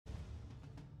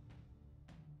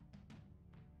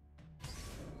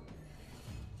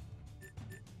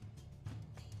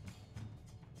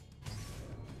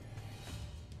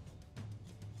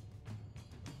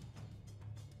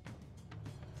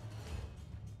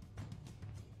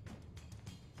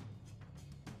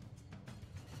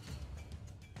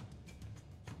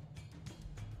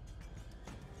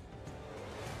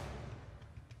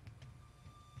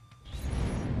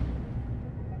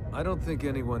I don't think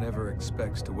anyone ever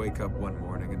expects to wake up one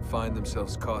morning and find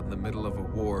themselves caught in the middle of a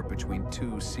war between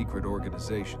two secret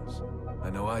organizations.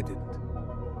 I know I didn't.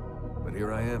 But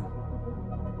here I am.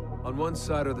 On one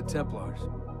side are the Templars,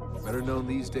 better known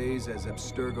these days as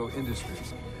Abstergo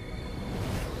Industries.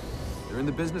 They're in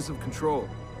the business of control.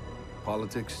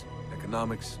 Politics,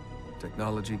 economics,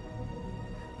 technology.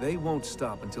 They won't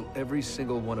stop until every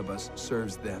single one of us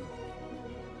serves them.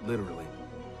 Literally.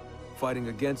 Fighting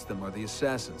against them are the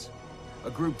Assassins,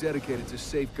 a group dedicated to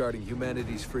safeguarding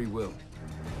humanity's free will.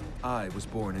 I was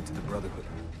born into the Brotherhood.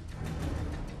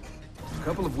 A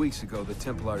couple of weeks ago, the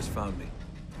Templars found me.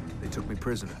 They took me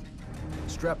prisoner,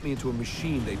 strapped me into a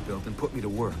machine they built and put me to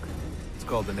work. It's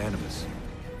called an Animus.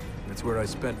 And it's where I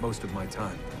spent most of my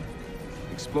time.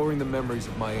 Exploring the memories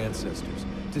of my ancestors,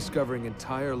 discovering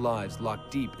entire lives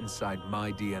locked deep inside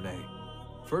my DNA.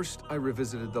 First, I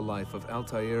revisited the life of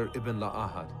Altair ibn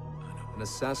La'ahad, an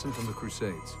assassin from the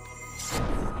Crusades.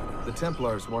 The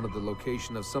Templars wanted the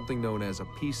location of something known as a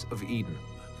Piece of Eden,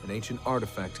 an ancient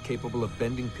artifact capable of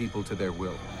bending people to their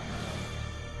will.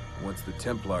 Once the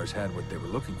Templars had what they were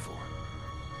looking for,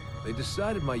 they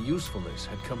decided my usefulness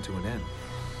had come to an end.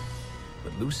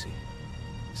 But Lucy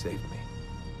saved me.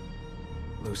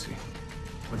 Lucy.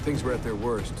 When things were at their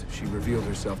worst, she revealed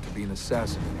herself to be an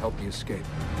assassin and helped me escape.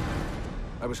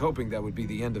 I was hoping that would be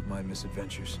the end of my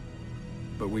misadventures,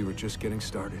 but we were just getting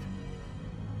started.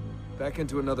 Back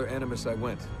into another Animus I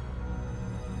went.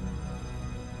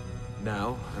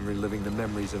 Now, I'm reliving the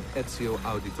memories of Ezio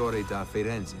Auditore da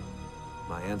Firenze,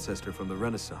 my ancestor from the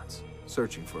Renaissance,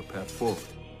 searching for a path forward.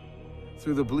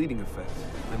 Through the bleeding effect,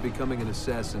 I'm becoming an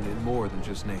assassin in more than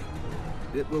just name.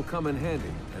 It will come in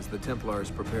handy as the Templars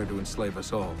prepare to enslave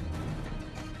us all.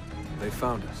 They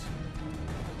found us.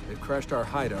 They've crashed our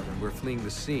hideout and we're fleeing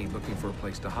the scene looking for a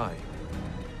place to hide.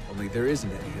 Only there isn't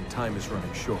any and time is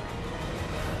running short.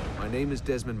 My name is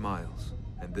Desmond Miles,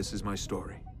 and this is my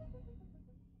story.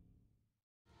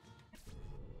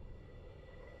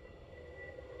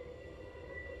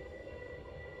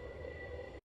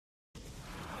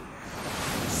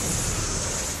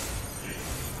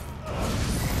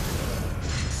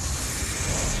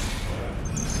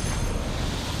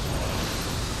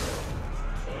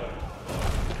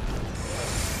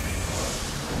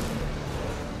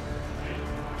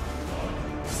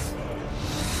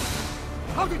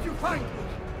 How did you find me?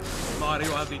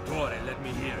 Mario Auditore, let me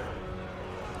hear.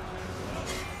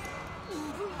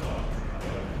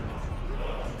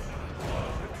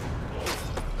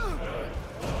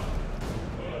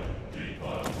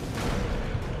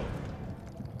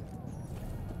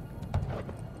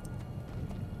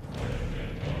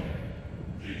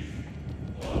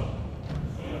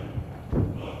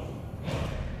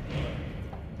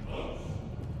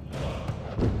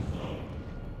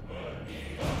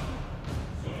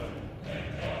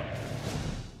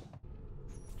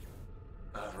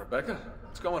 Rebecca,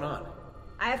 what's going on?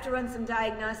 I have to run some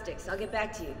diagnostics. I'll get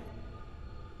back to you.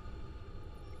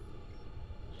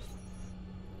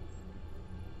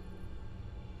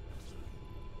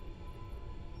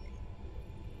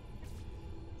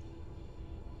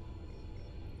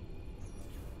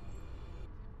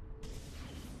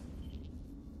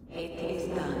 It is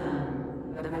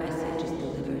done. The message is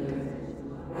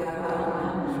delivered. We are gone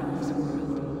now from this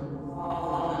world.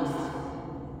 All of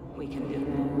us. We can do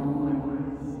no more.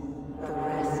 The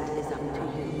rest is up to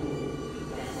you,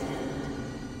 Desmond.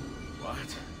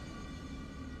 What?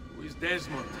 Who is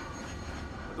Desmond?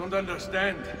 I don't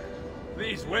understand.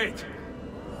 Please, wait.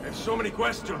 I have so many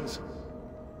questions.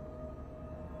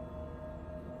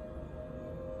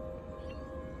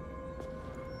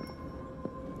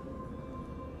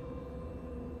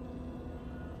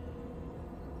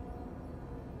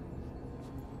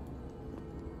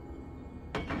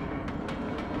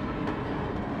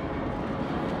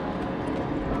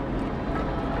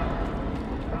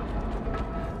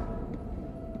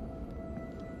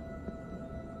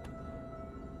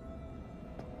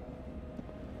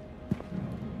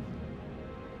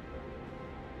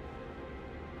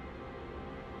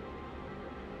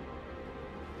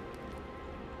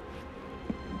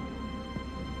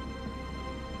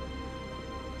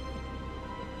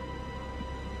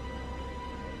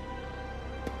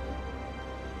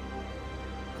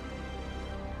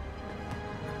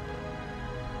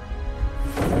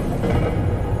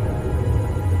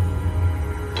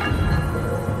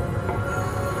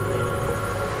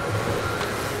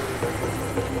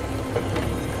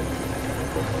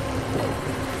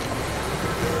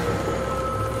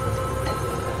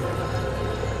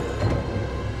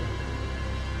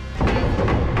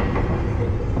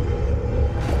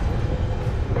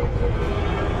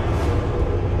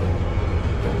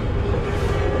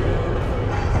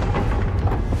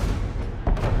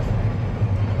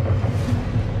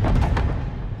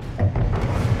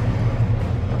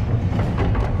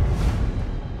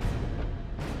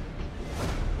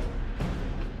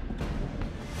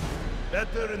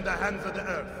 hands of the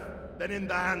earth than in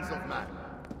the hands of man.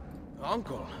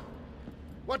 Uncle.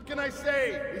 What can I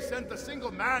say? We sent a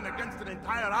single man against an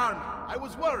entire army. I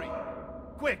was worried.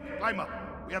 Quick, climb up.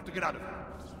 We have to get out of here.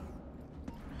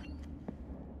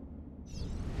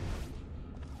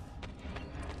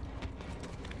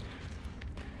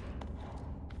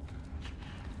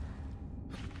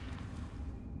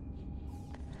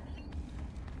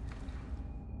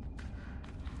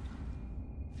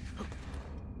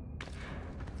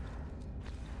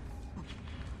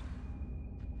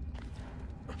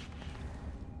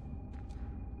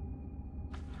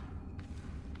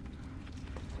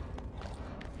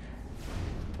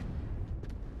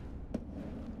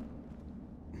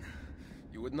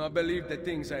 You would not believe the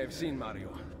things I have seen, Mario.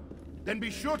 Then be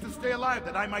sure to stay alive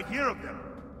that I might hear of them.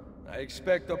 I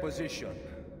expect opposition.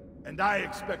 And I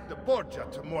expect the Borgia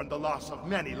to mourn the loss of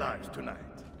many lives tonight.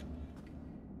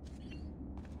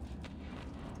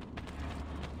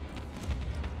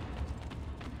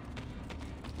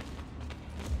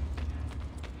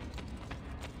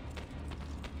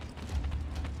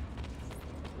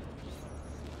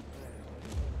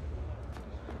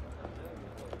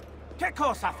 Che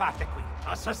cosa fate qui?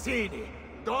 Assassini!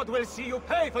 God will see you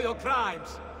pay for your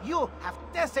crimes! You have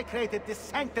desecrated the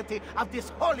sanctity of this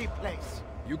holy place!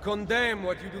 You condemn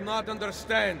what you do not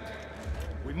understand.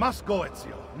 We must go,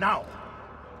 Ezio. Now!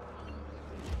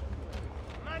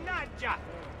 Managgia!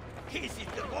 This is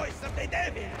the voice of the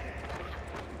devil!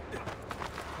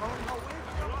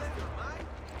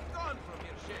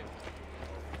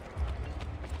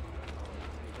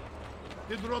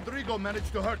 Did Rodrigo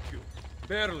manage to hurt you?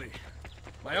 Barely.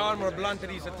 My armor blunted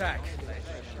his attack.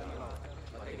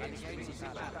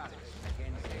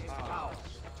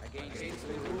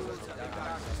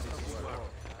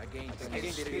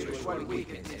 Against spiritual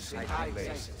weakness inside the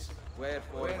bases.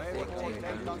 Wherefore,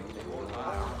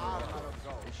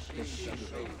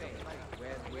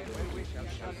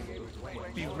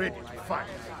 be ready to fight.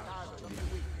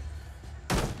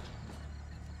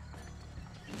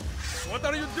 What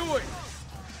are you doing?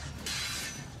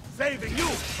 Saving you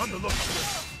from the looks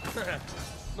of it.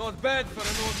 Not bad for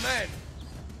an old man.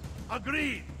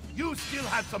 Agreed. You still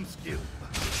have some skill.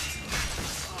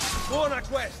 Buona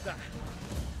questa.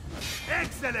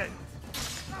 Excellent!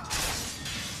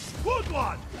 Good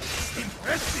one!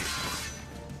 Impressive!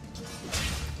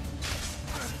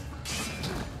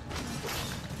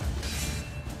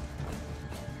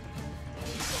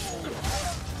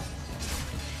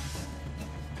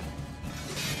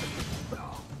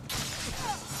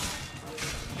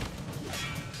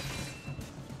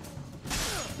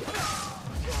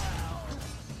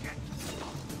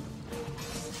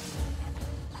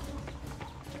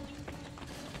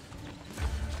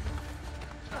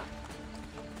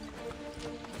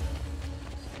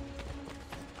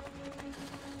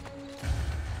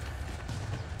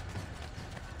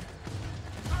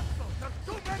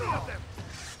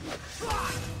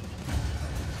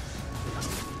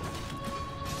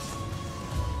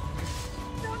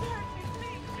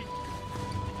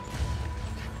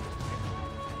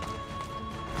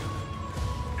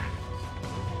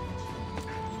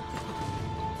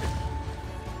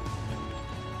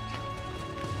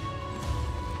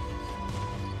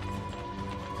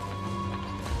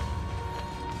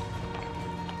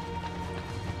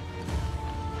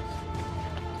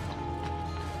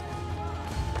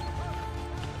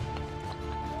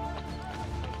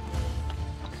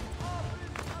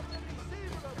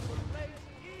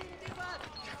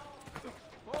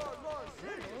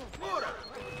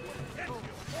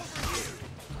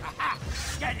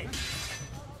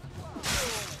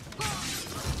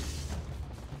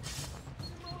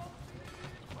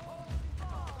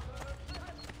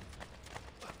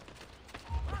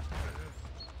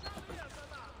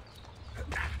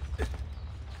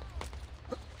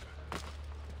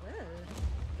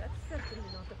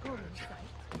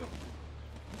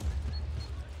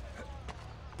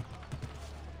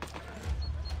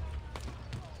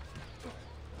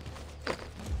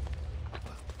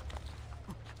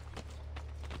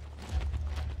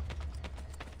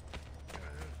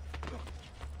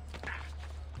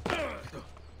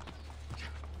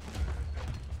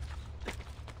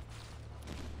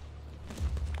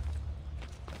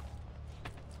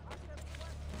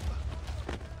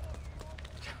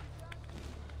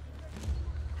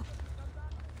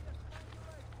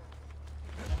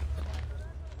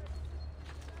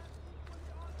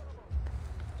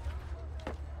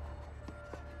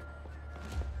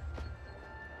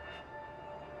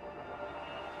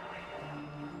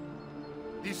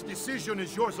 This decision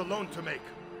is yours alone to make.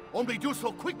 Only do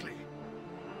so quickly.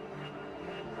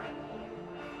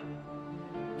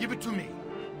 Give it to me.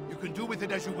 You You'll do with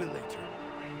it as you will later.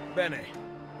 Bene.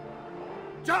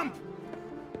 Jump!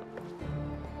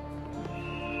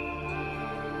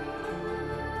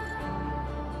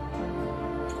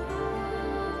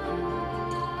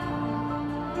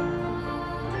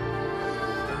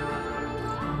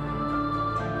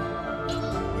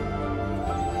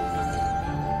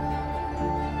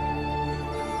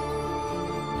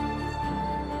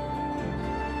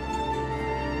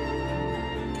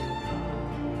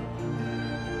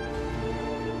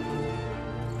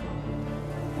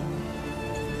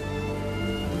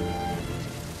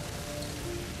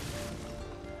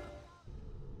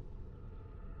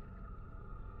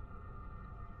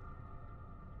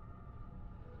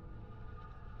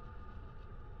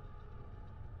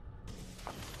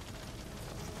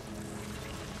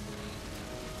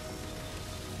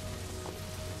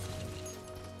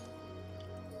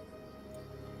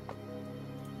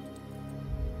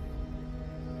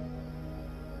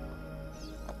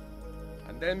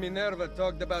 Then Minerva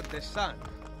talked about the sun.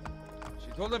 She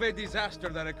told of a disaster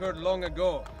that occurred long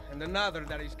ago, and another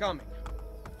that is coming.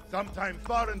 Sometime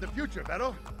far in the future,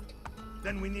 Vero.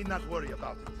 Then we need not worry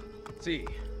about it. See.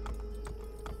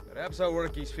 Perhaps our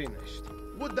work is finished.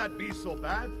 Would that be so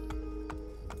bad?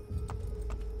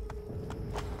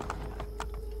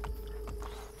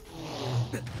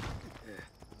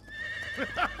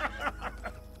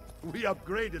 We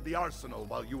upgraded the arsenal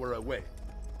while you were away.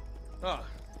 Ah,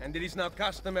 and it is now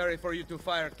customary for you to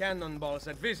fire cannonballs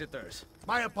at visitors.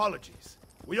 My apologies.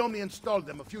 We only installed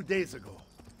them a few days ago.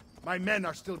 My men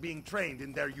are still being trained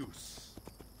in their use.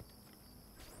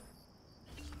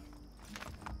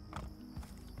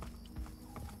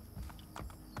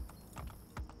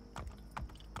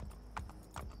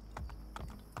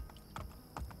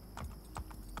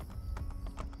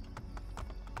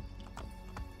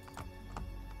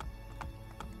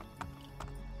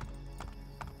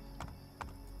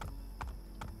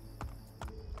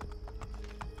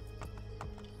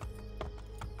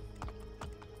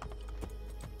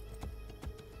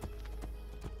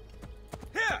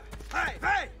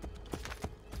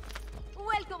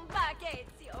 Welcome back,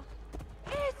 Ezio.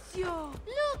 Ezio!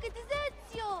 Look, it is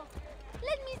Ezio!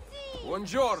 Let me see!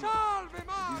 Buongiorno!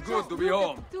 It's good to be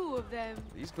home. Two of them.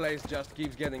 This place just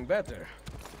keeps getting better.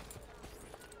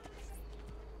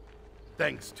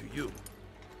 Thanks to you.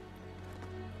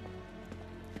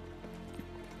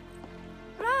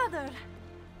 Brother!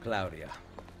 Claudia.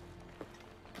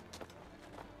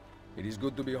 It is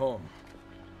good to be home.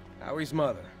 How is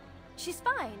Mother? She's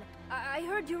fine. I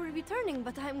heard you were returning,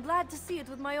 but I'm glad to see it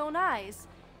with my own eyes.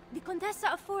 The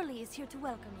Contessa of Forli is here to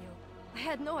welcome you. I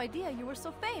had no idea you were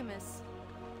so famous.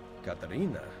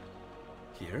 Caterina?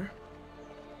 Here?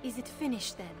 Is it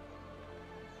finished then?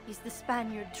 Is the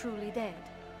Spaniard truly dead?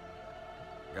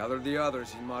 Gather the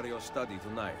others in Mario's study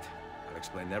tonight. I'll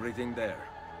explain everything there.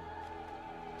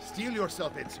 Steel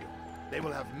yourself, Ezio. They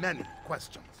will have many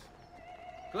questions.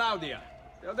 Claudia,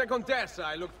 tell the Contessa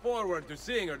I look forward to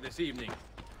seeing her this evening.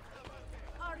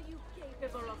 Are you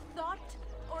capable of thought?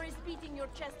 Or is beating your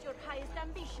chest your highest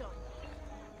ambition?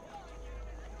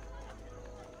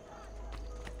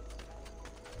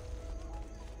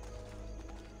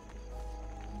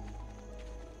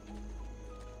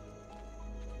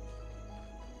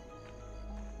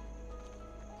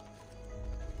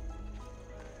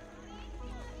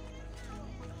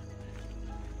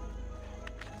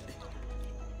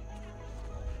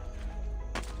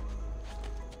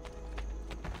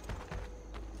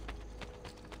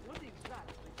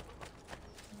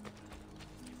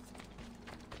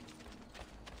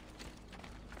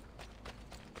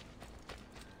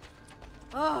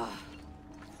 Oh,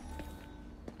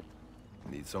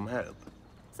 Need some help?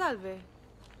 salve.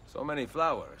 So many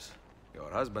flowers. Your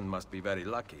husband must be very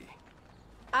lucky.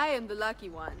 I am the lucky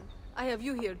one. I have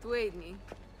you here to aid me.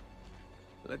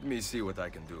 Let me see what I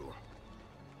can do.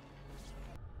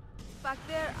 Back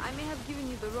there, I may have given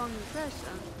you the wrong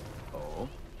impression. Oh?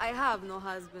 I have no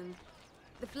husband.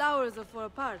 The flowers are for a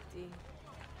party.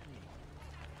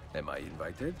 Am I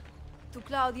invited? To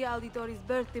Claudia Auditori's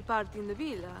birthday party in the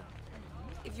villa.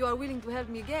 If you are willing to help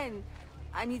me again,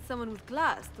 I need someone with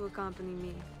class to accompany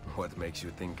me. What makes you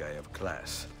think I have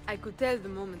class? I could tell the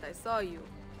moment I saw you.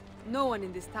 No one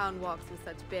in this town walks with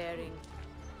such bearing.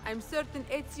 I'm certain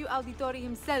Ezio Auditori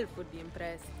himself would be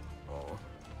impressed. Oh?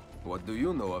 What do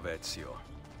you know of Ezio?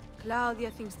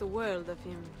 Claudia thinks the world of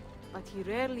him, but he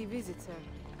rarely visits her.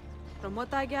 From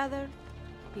what I gather,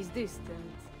 he's distant.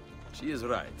 She is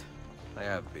right. I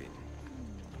have been.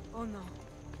 Oh no.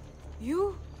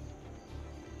 You?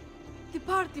 The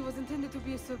party was intended to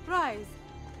be a surprise.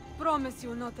 Promise you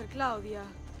will not tell Claudia.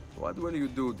 What will you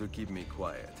do to keep me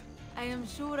quiet? I am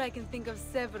sure I can think of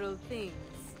several things.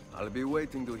 I'll be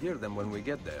waiting to hear them when we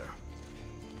get there.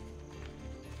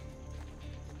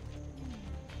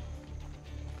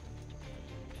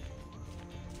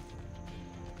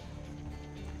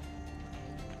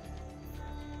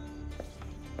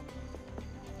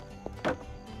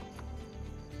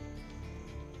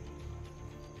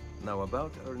 Now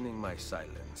about earning my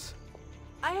silence.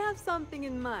 I have something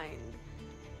in mind.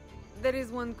 There is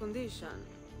one condition.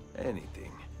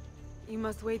 Anything. You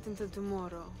must wait until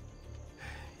tomorrow.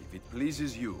 If it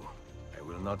pleases you, I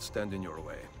will not stand in your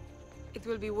way. It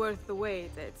will be worth the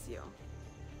wait, Ezio.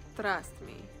 Trust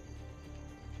me.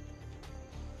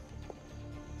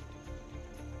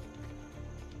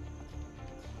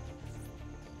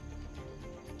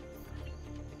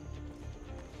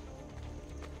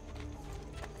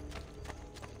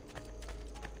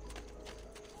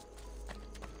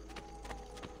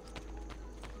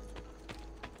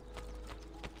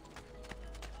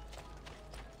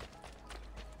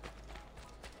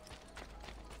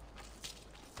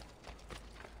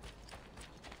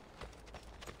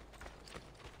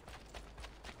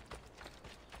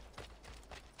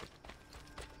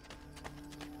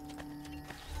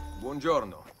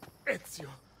 Buongiorno. Ezio,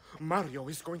 Mario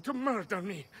is going to murder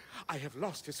me. I have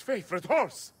lost his favorite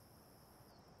horse.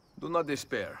 Do not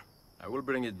despair. I will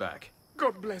bring it back.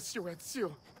 God bless you,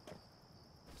 Ezio.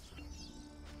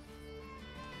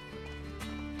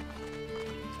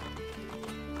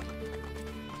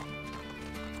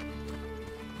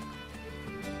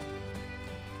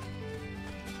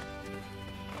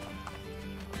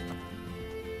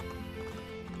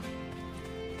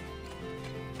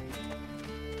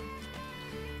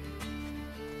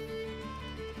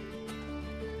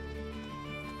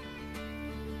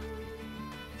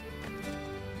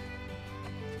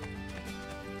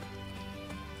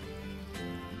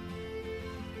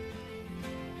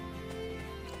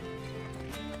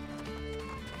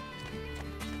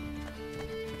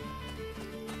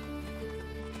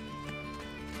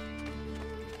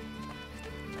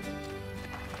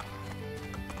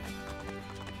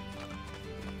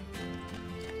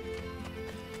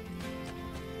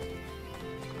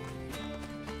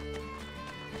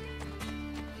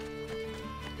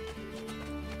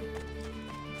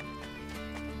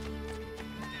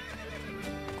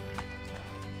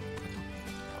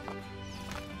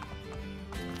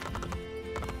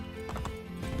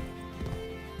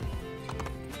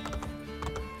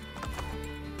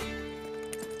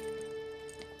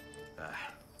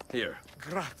 Here.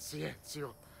 Grazie,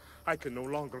 Ezio. I can no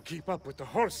longer keep up with the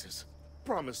horses.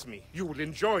 Promise me you will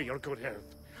enjoy your good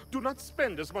health. Do not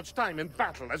spend as much time in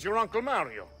battle as your Uncle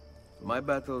Mario. My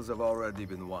battles have already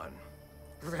been won.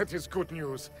 That is good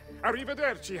news.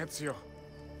 Arrivederci, Ezio.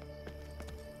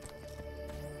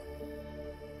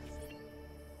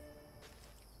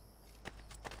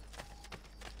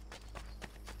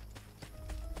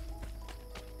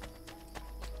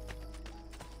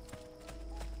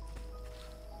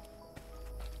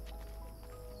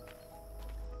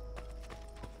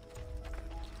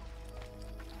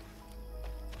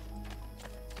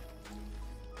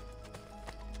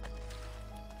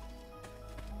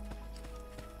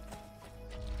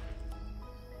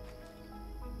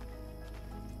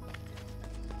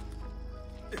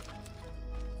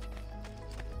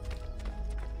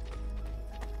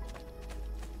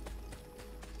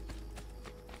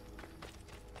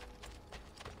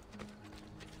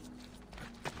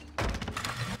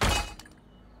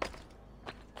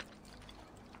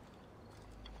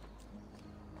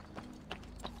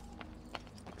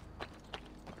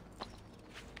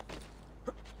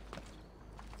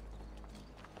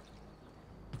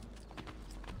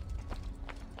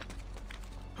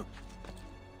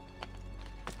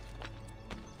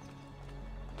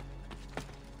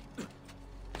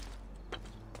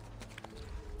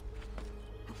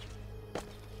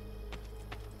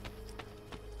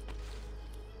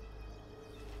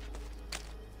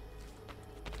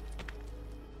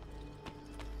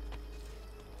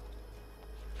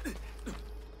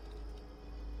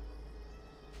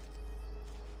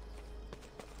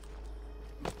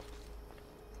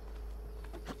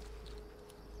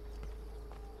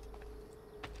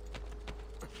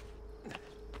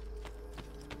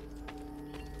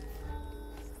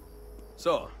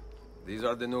 So, these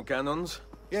are the new cannons?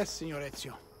 Yes, Signor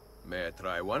Ezio. May I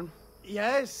try one?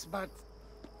 Yes, but...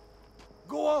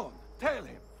 Go on, tell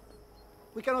him.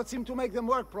 We cannot seem to make them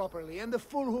work properly, and the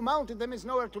fool who mounted them is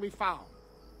nowhere to be found.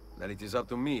 Then it is up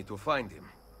to me to find him.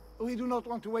 We do not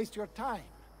want to waste your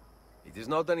time. It is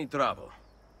not any trouble.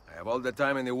 I have all the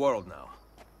time in the world now.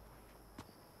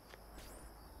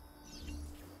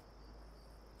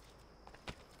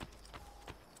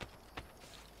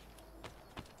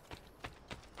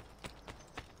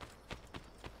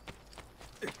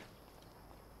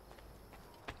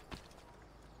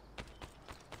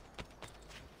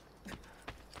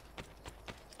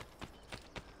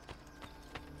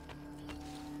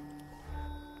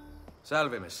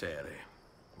 Salve, Messere.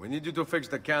 We need you to fix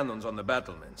the cannons on the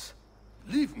battlements.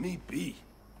 Leave me be.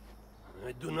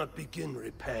 I do not begin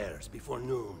repairs before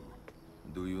noon.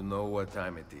 Do you know what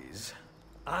time it is?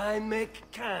 I make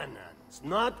cannons,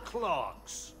 not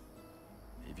clocks.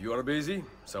 If you are busy,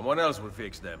 someone else will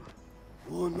fix them.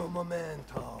 Uno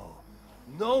momento.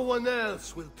 No one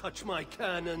else will touch my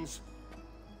cannons.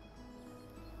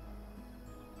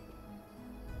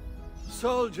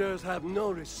 Soldiers have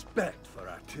no respect for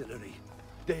artillery.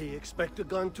 They expect a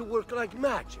gun to work like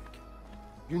magic.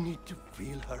 You need to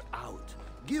feel her out.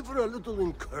 Give her a little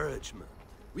encouragement.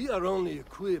 We are only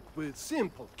equipped with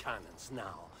simple cannons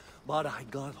now. But I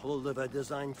got hold of a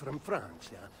design from France,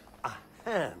 yeah? A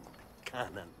hand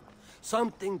cannon.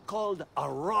 Something called a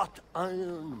wrought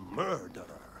iron murderer.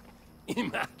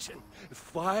 Imagine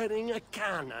firing a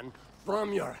cannon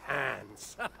from your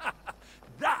hands.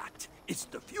 That is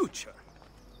the future.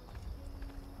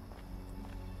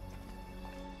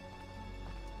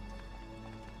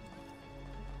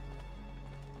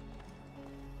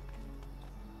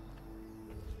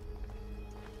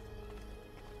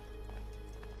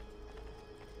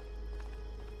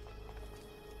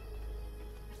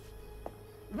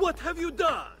 What have you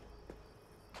done?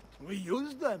 We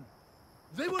used them.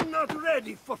 They were not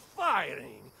ready for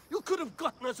firing. You could have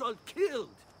gotten us all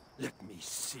killed. Let me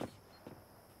see.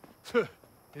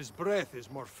 His breath is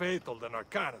more fatal than our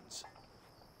cannons.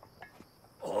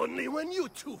 Only when you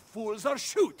two fools are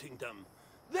shooting them.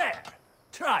 There,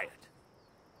 try it.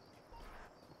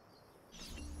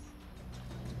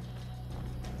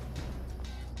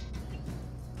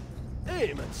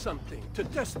 Aim at something to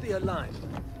test the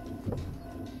alignment.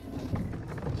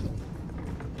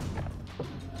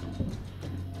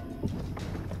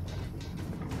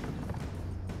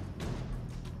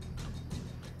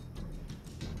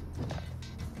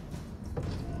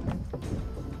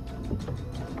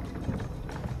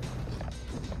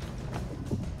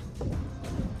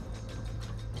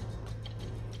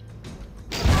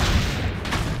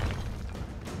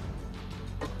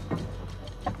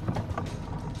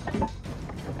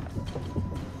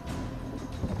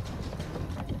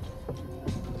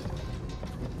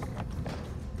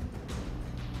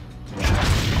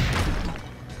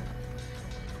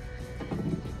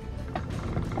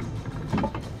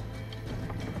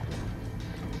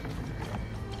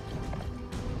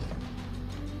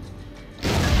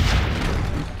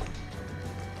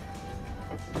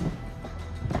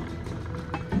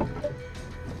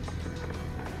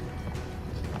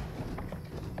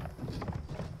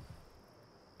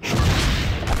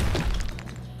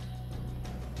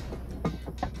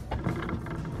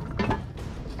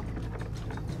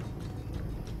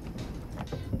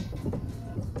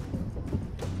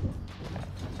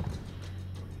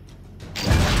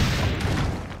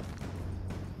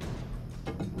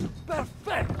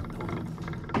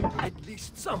 At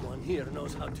least someone here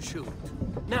knows how to shoot.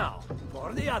 Now,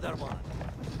 for the other one.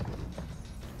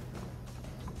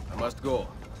 I must go.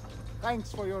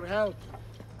 Thanks for your help.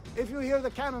 If you hear the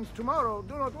cannons tomorrow,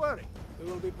 do not worry.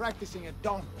 We will be practicing at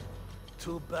dawn.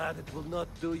 Too bad it will not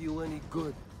do you any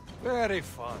good. Very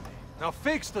funny. Now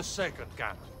fix the second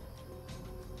cannon.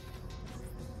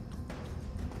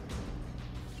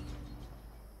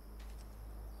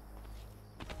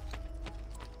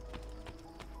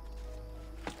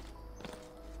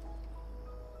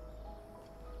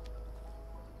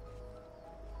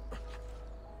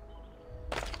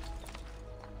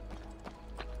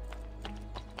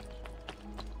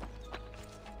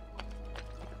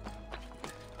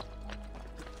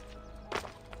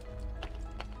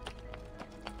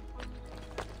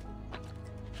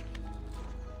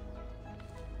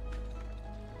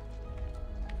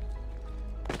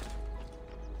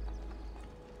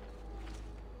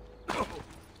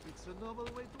 It's a novel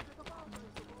way to get about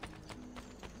it.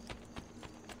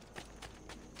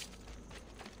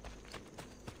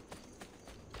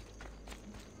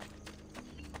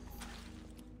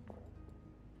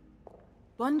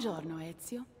 Buongiorno,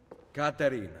 Ezio.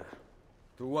 Caterina,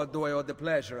 to what do I owe the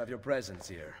pleasure of your presence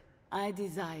here? I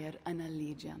desire an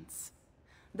allegiance.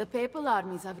 The papal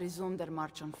armies have resumed their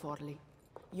march on Forli.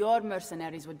 Your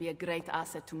mercenaries would be a great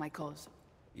asset to my cause.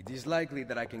 It is likely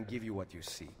that I can give you what you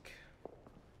seek.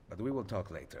 But we will talk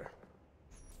later.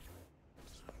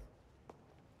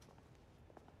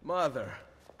 Mother.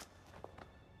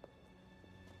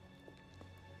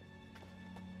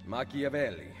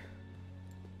 Machiavelli.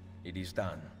 It is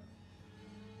done.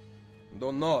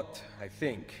 Though not, I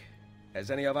think,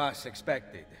 as any of us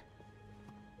expected.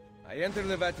 I entered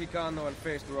the Vaticano and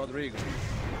faced Rodrigo.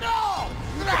 No!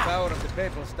 He used the power of the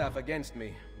papal staff against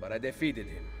me, but I defeated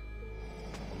him.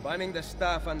 Finding the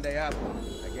staff and the apple,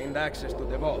 I gained access to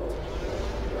the vault.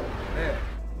 There,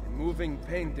 a moving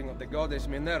painting of the goddess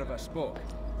Minerva spoke.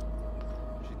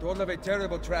 She told of a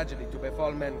terrible tragedy to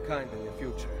befall mankind in the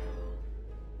future,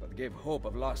 but gave hope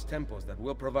of lost temples that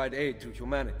will provide aid to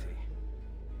humanity.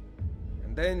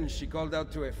 And then she called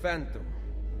out to a phantom,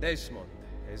 Desmond,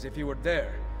 as if he were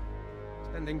there,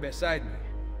 standing beside me.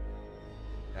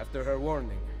 After her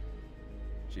warning,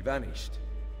 she vanished.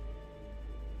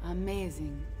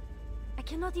 Amazing. I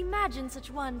cannot imagine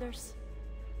such wonders.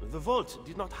 The vault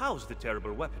did not house the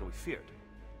terrible weapon we feared.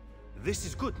 This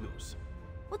is good news.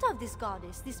 What of this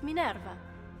goddess, this Minerva?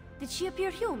 Did she appear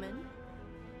human?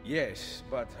 Yes,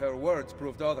 but her words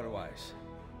proved otherwise.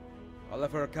 All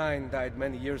of her kind died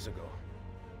many years ago.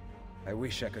 I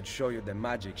wish I could show you the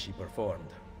magic she performed.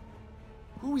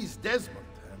 Who is Desmond,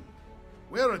 and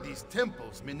where are these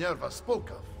temples Minerva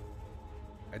spoke of?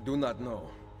 I do not know.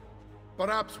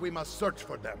 Perhaps we must search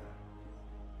for them.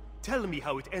 Tell me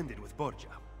how it ended with Borgia.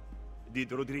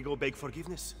 Did Rodrigo beg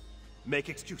forgiveness? Make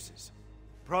excuses?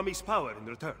 Promise power in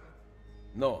return?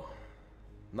 No.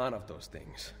 None of those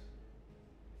things.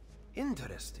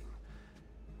 Interesting.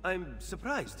 I'm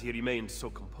surprised he remained so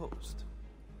composed.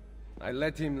 I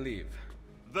let him leave.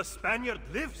 The Spaniard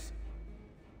lives?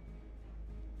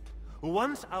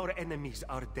 Once our enemies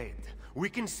are dead, we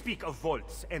can speak of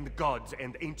vaults and gods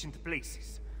and ancient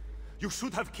places. You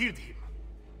should have killed him.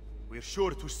 We're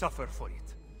sure to suffer for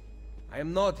it. I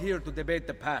am not here to debate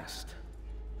the past.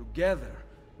 Together,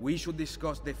 we should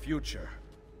discuss the future.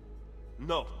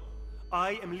 No.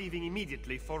 I am leaving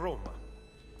immediately for Roma.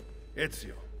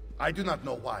 Ezio, I do not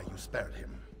know why you spared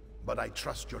him, but I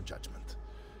trust your judgment.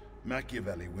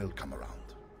 Machiavelli will come around.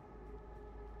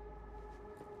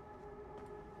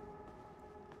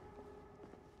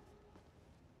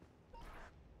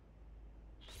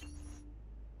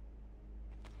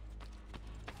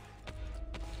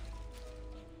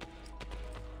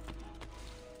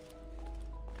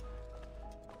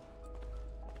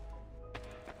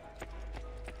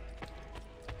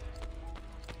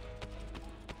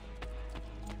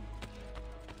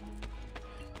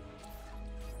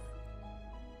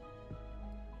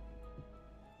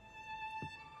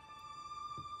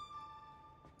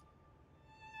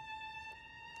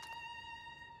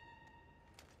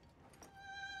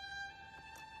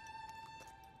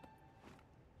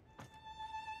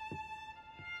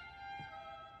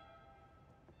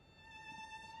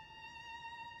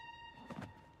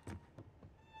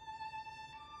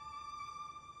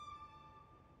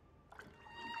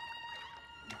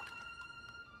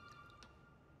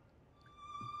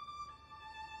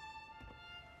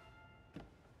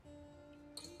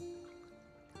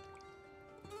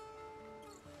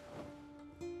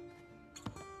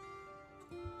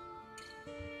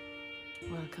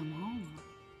 Welcome home.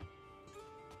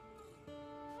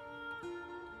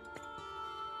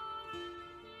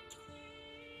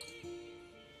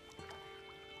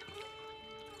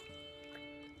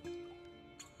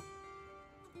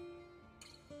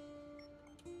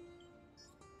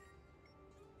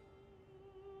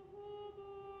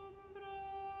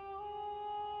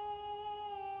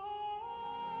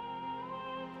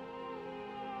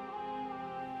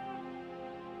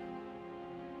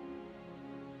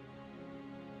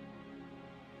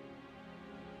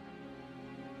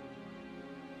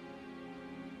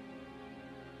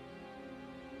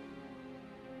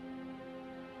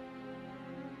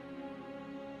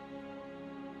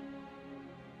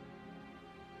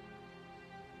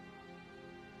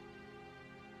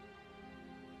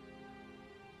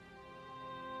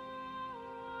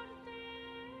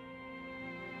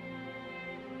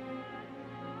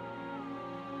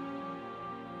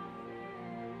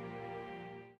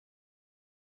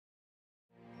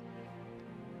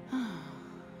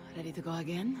 Ready to go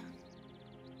again?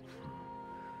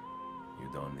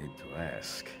 You don't need to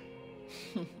ask.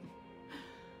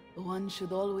 One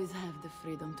should always have the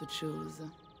freedom to choose.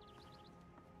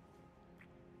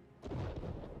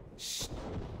 Shh!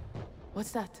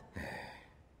 What's that?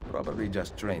 Probably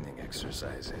just training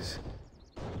exercises.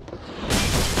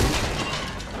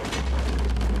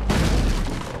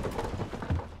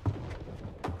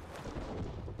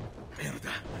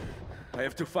 Merda. I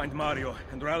have to find Mario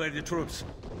and rally the troops.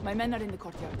 My men are in the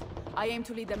courtyard. I aim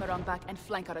to lead them around back and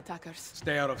flank our attackers.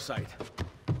 Stay out of sight.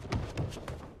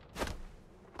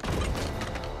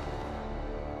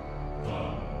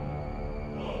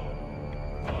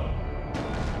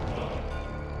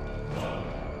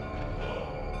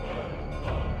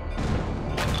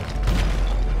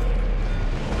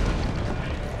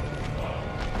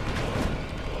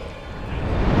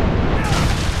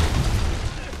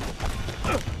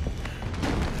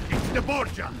 It's the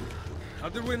Borgia!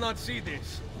 did we not see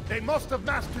this? They must have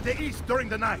massed to the east during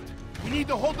the night. We need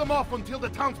to hold them off until the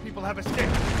townspeople have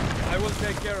escaped. I will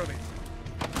take care of it.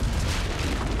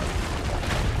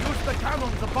 Use the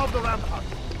cannons above the rampart.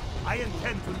 I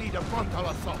intend to lead a frontal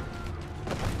assault.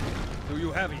 Do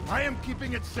you have it? I am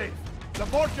keeping it safe. The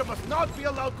Borgia must not be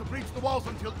allowed to breach the walls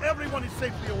until everyone is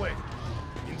safely away.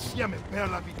 Insieme per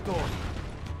la vittoria.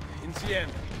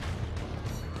 Insieme.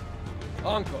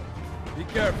 Uncle, be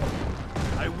careful.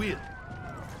 I will.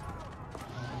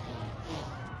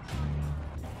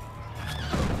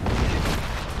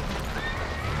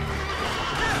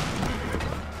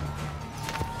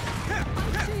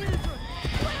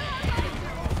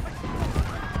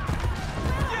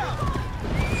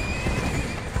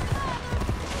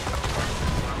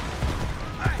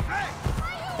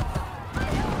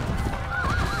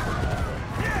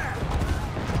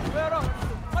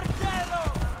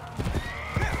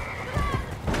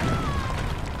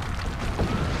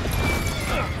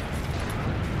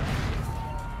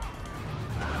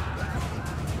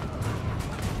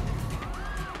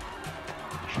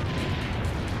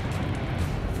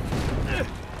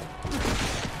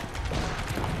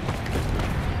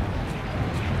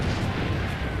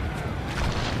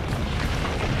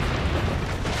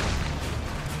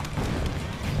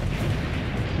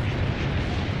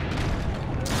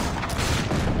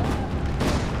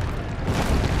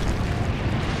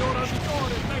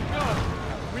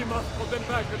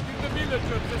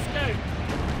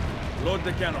 Load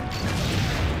the cannon.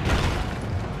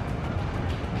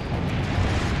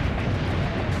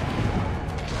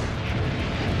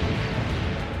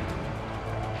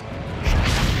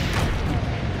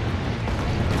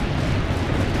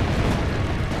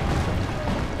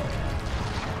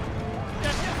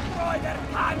 Destroy their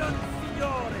cannons,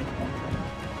 signore!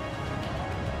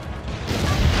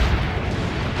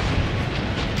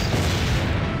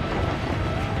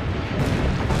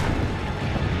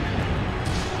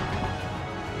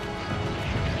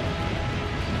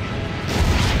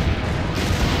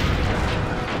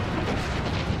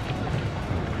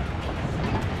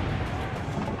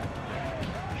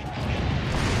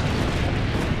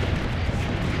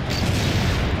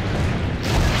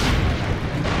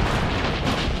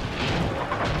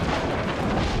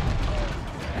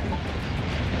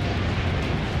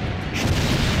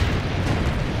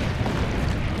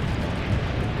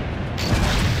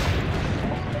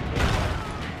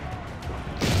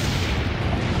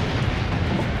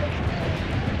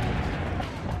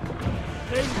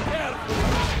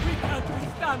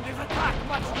 This attack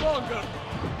much longer!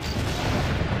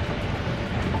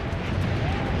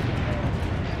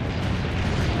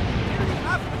 Nearly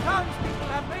half the townspeople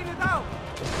have made it out!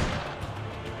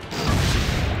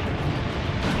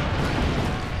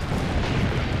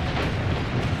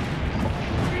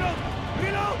 Reload!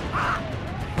 Reload! Ah!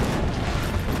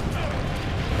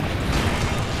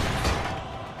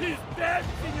 He's dead,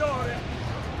 signore!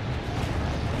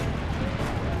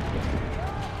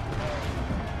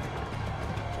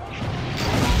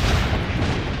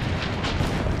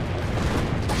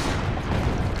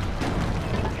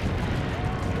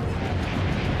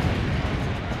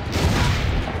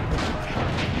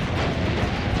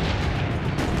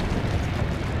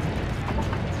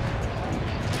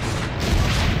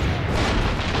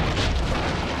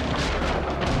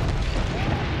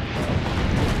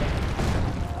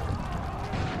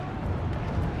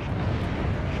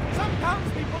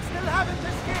 Townspeople still haven't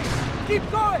escaped! Keep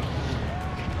going!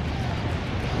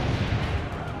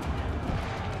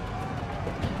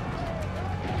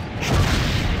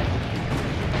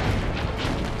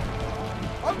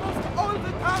 Almost all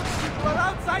the townspeople are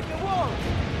outside the walls!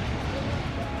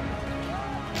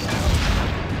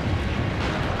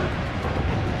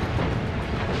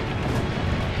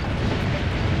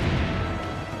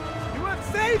 You have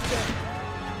saved them!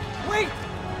 Wait!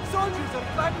 Soldiers are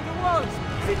climbing the walls!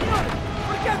 Signore!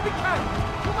 Forget the camp!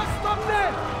 You must stop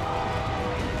them!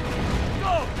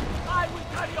 Go! I will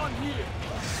carry on here!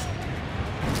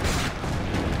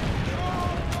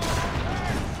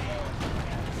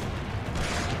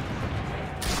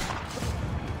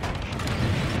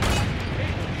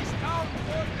 Take this town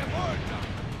for the Borgia!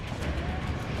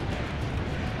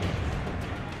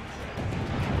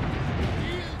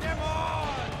 Kill them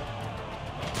all!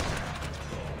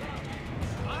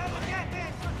 I'll get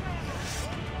it!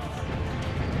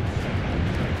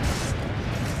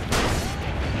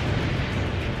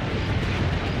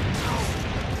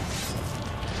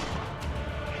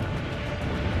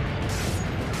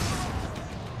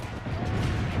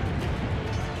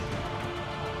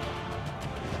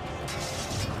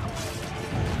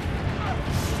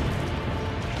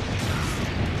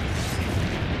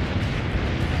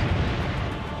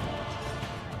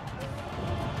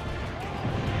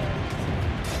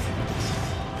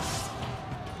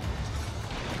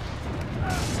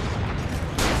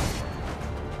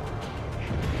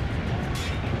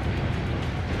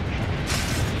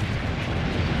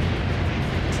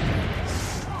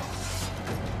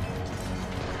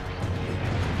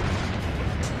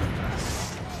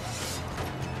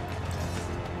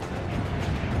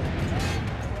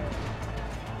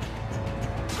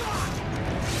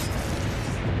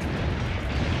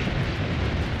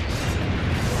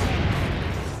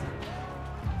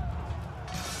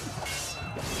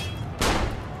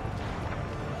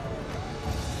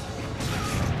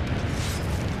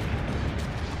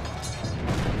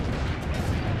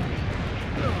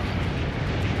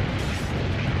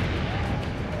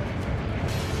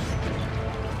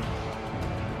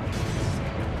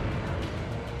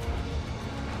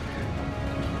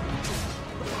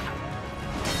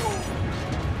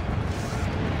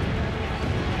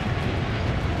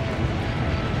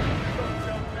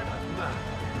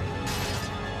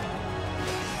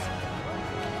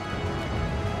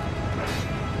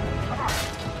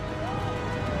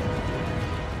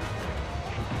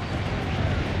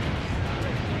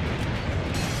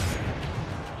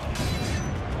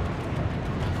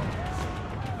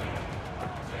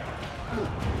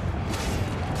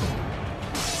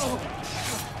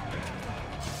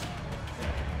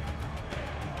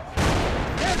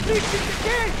 breaching the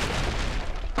gate!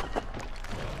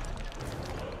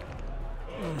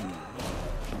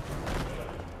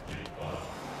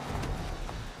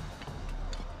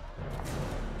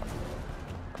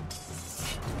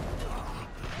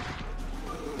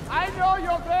 I know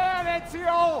you're there,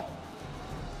 Ezio!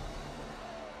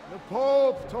 The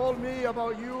Pope told me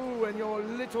about you and your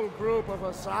little group of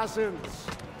assassins.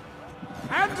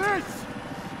 And this!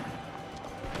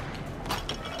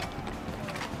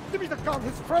 Give me the gun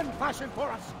his friend fashioned for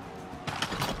us!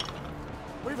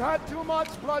 We've had too much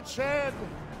bloodshed.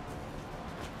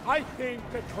 I think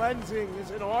the cleansing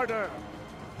is in order.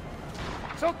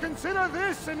 So consider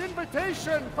this an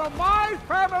invitation from my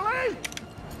family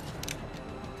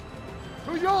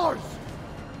to yours!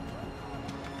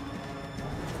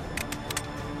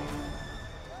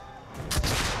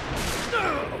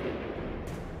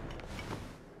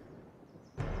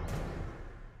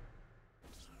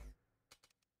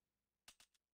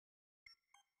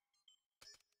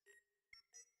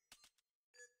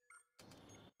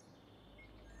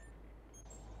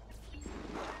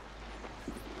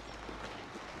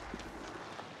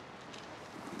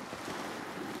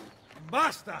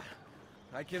 Basta!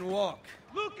 I can walk.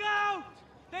 Look out!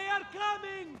 They are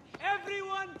coming!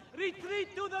 Everyone,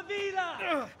 retreat to the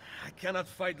villa! I cannot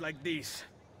fight like this.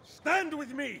 Stand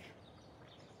with me!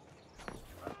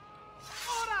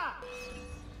 Ora!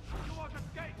 You want to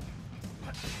escape?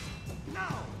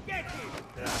 Now, get him!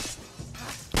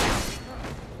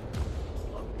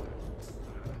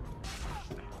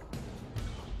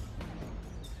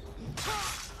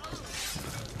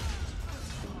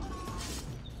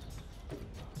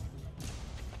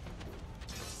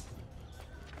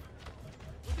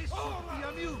 Be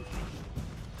amused!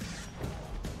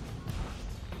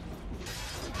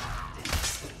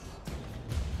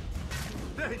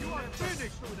 There, you are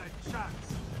finished with that chance.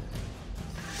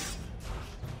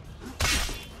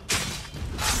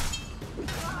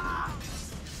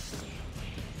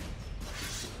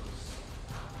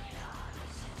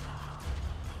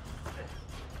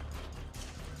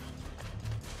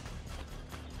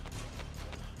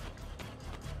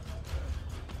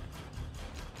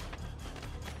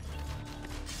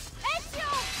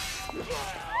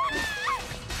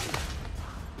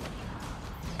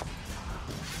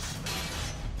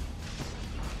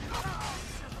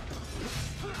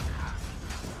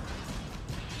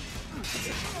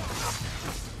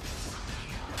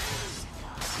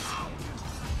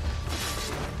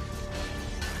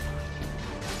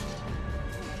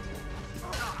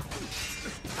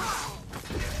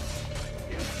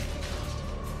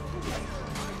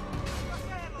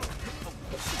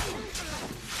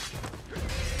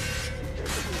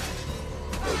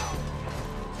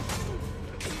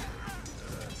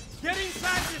 Get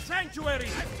inside the sanctuary!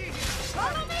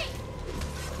 Follow me!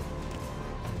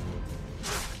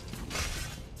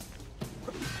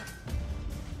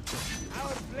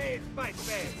 Our blades bite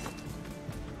best.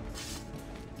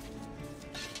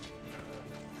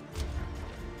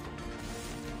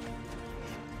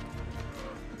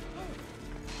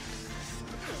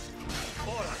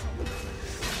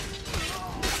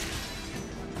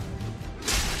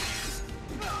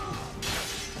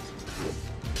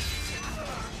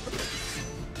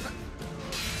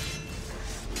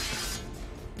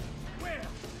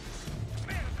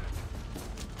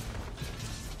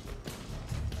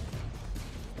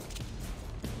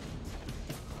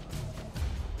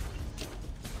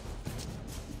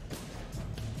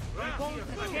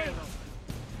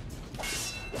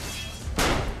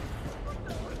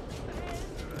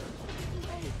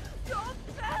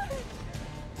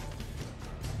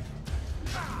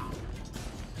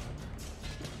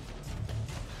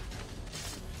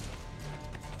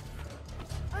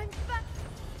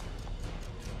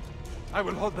 I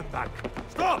will hold them back.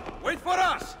 Stop! Wait for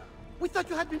us! We thought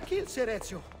you had been killed, Sir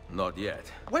Ezio. Not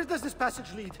yet. Where does this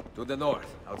passage lead? To the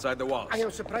north, outside the walls. I am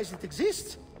surprised it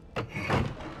exists.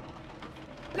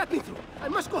 Let me through. I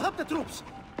must go help the troops.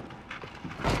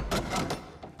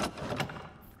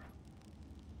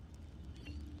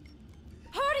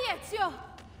 Hurry, Ezio!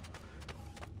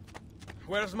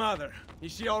 Where's Mother?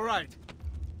 Is she all right?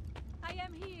 I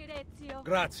am here, Ezio.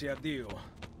 Grazie a Dio.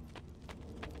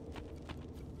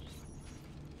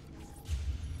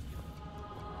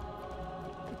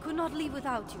 We could not leave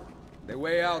without you. The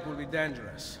way out will be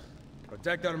dangerous.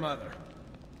 Protect our mother.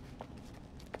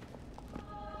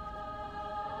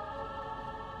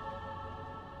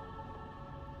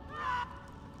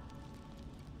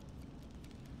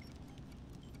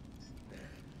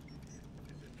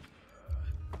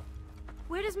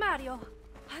 Where is Mario?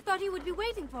 I thought he would be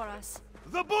waiting for us.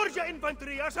 The Borgia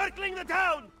infantry are circling the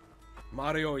town!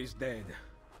 Mario is dead.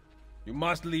 You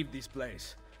must leave this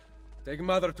place. Take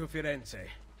Mother to Firenze.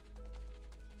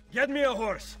 Get me a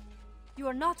horse! You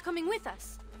are not coming with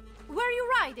us. Where are you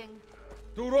riding?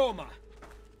 To Roma!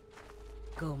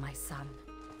 Go, my son.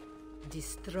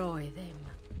 Destroy them.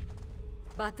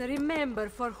 But remember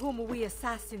for whom we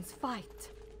assassins fight.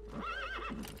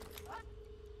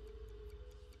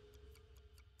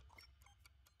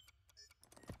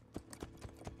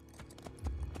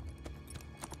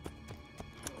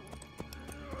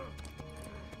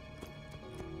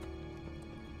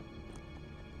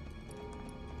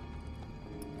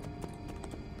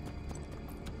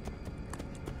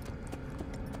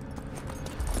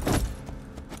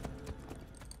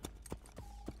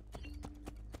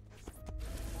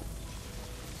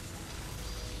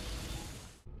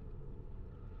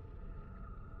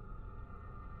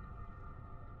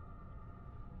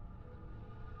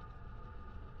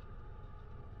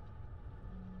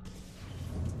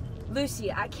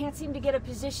 Lucy, I can't seem to get a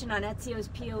position on Ezio's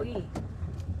POE.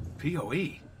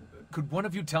 POE? Could one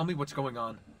of you tell me what's going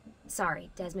on? Sorry,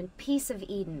 Desmond. Peace of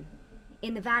Eden.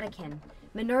 In the Vatican,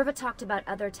 Minerva talked about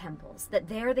other temples, that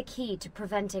they're the key to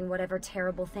preventing whatever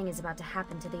terrible thing is about to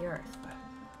happen to the Earth.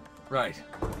 Right.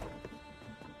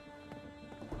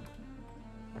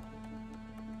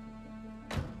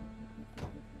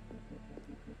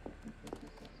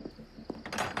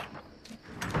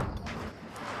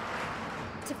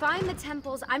 To find the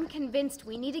temples, I'm convinced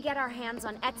we need to get our hands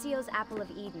on Ezio's Apple of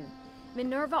Eden.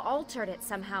 Minerva altered it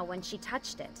somehow when she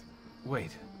touched it.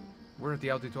 Wait, we're at the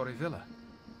Auditore Villa.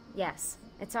 Yes,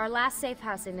 it's our last safe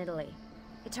house in Italy.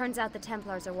 It turns out the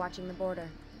Templars are watching the border.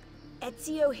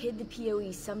 Ezio hid the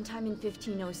POE sometime in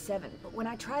 1507, but when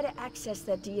I try to access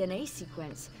that DNA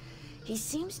sequence, he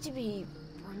seems to be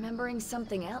remembering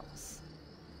something else.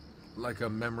 Like a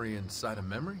memory inside a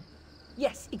memory?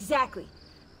 Yes, exactly.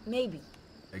 Maybe.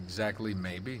 Exactly,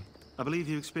 maybe? I believe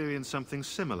you experienced something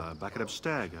similar back at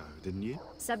Abstergo, didn't you?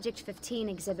 Subject 15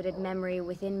 exhibited memory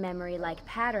within memory-like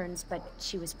patterns, but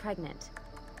she was pregnant.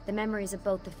 The memories of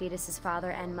both the fetus's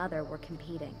father and mother were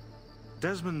competing.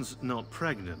 Desmond's not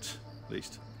pregnant, at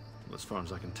least as far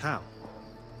as I can tell.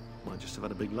 Might just have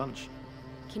had a big lunch.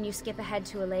 Can you skip ahead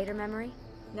to a later memory?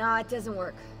 No, it doesn't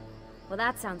work. Well,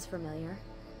 that sounds familiar.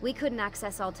 We couldn't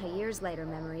access Altair's later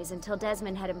memories until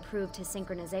Desmond had improved his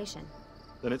synchronization.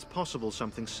 Then it's possible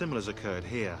something similar's occurred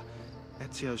here.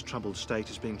 Ezio's troubled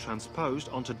state is being transposed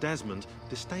onto Desmond,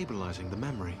 destabilizing the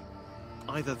memory.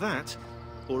 Either that,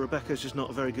 or Rebecca's just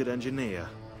not a very good engineer.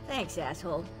 Thanks,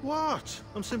 asshole. What?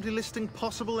 I'm simply listing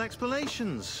possible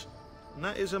explanations. And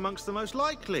that is amongst the most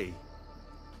likely.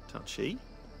 Touchy?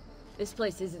 This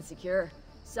place isn't secure.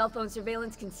 Cell phone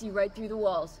surveillance can see right through the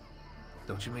walls.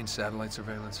 Don't you mean satellite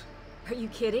surveillance? Are you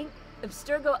kidding?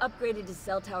 Abstergo upgraded his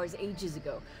cell towers ages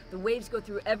ago. The waves go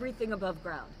through everything above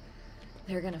ground.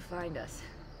 They're gonna find us.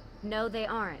 No, they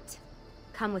aren't.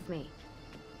 Come with me.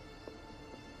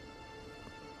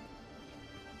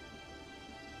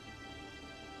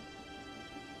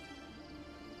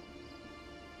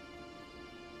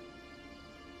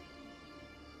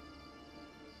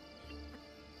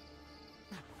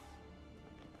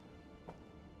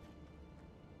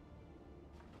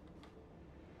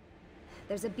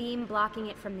 There's a beam blocking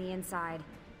it from the inside.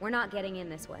 We're not getting in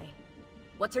this way.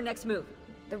 What's our next move?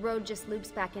 The road just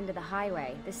loops back into the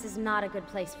highway. This is not a good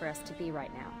place for us to be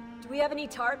right now. Do we have any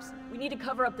tarps? We need to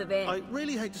cover up the van. I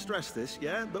really hate to stress this,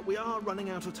 yeah, but we are running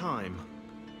out of time.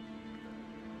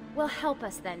 Well, help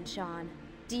us then, Sean.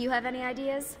 Do you have any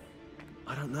ideas?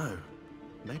 I don't know.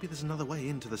 Maybe there's another way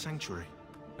into the sanctuary.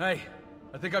 Hey,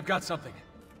 I think I've got something.